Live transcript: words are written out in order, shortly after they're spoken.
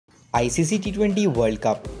ICC T20 World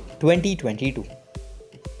Cup 2022.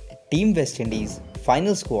 Team West Indies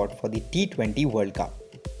final squad for the T20 World Cup.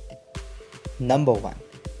 Number 1.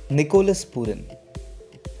 Nicholas Pooran,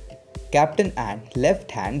 captain and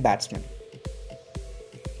left-hand batsman.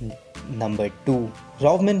 Number 2.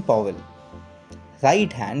 Rovman Powell,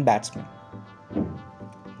 right-hand batsman.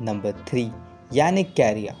 Number 3. Yannic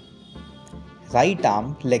Cariah,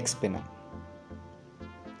 right-arm leg spinner.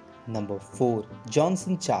 Number 4.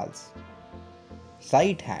 Johnson Charles,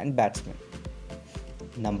 right-hand batsman.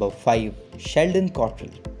 Number 5. Sheldon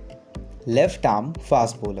Cottrell, left-arm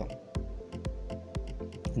fast bowler.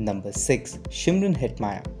 Number 6. Shimron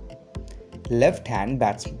Hetmyer, left-hand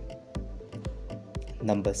batsman.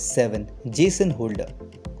 Number 7. Jason Holder,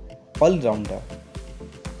 all-rounder.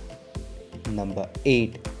 Number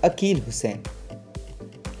 8. Akeal Hosein,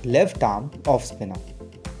 left-arm off-spinner.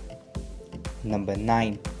 Number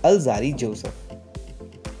 9. Alzarri Joseph,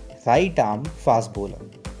 right-arm fast bowler.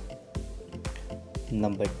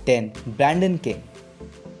 Number 10. Brandon King,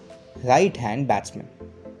 right-hand batsman.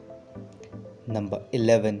 Number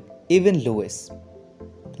 11. Evin Lewis,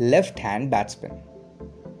 left-hand batsman.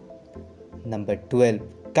 Number 12.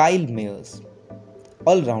 Kyle Mayers,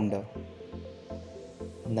 all-rounder.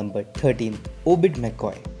 Number 13. Obed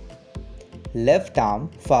Mccoy, left-arm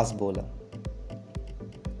fast bowler.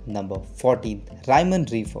 Number 14. Raymon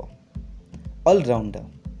Reifer, all-rounder.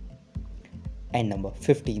 And number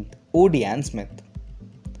 15. Odean Smith,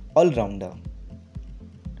 all-rounder.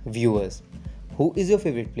 Viewers, who is your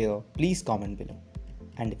favorite player? Please comment below.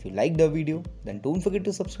 And if you liked the video, then don't forget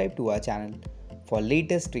to subscribe to our channel for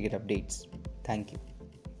latest cricket updates. Thank you.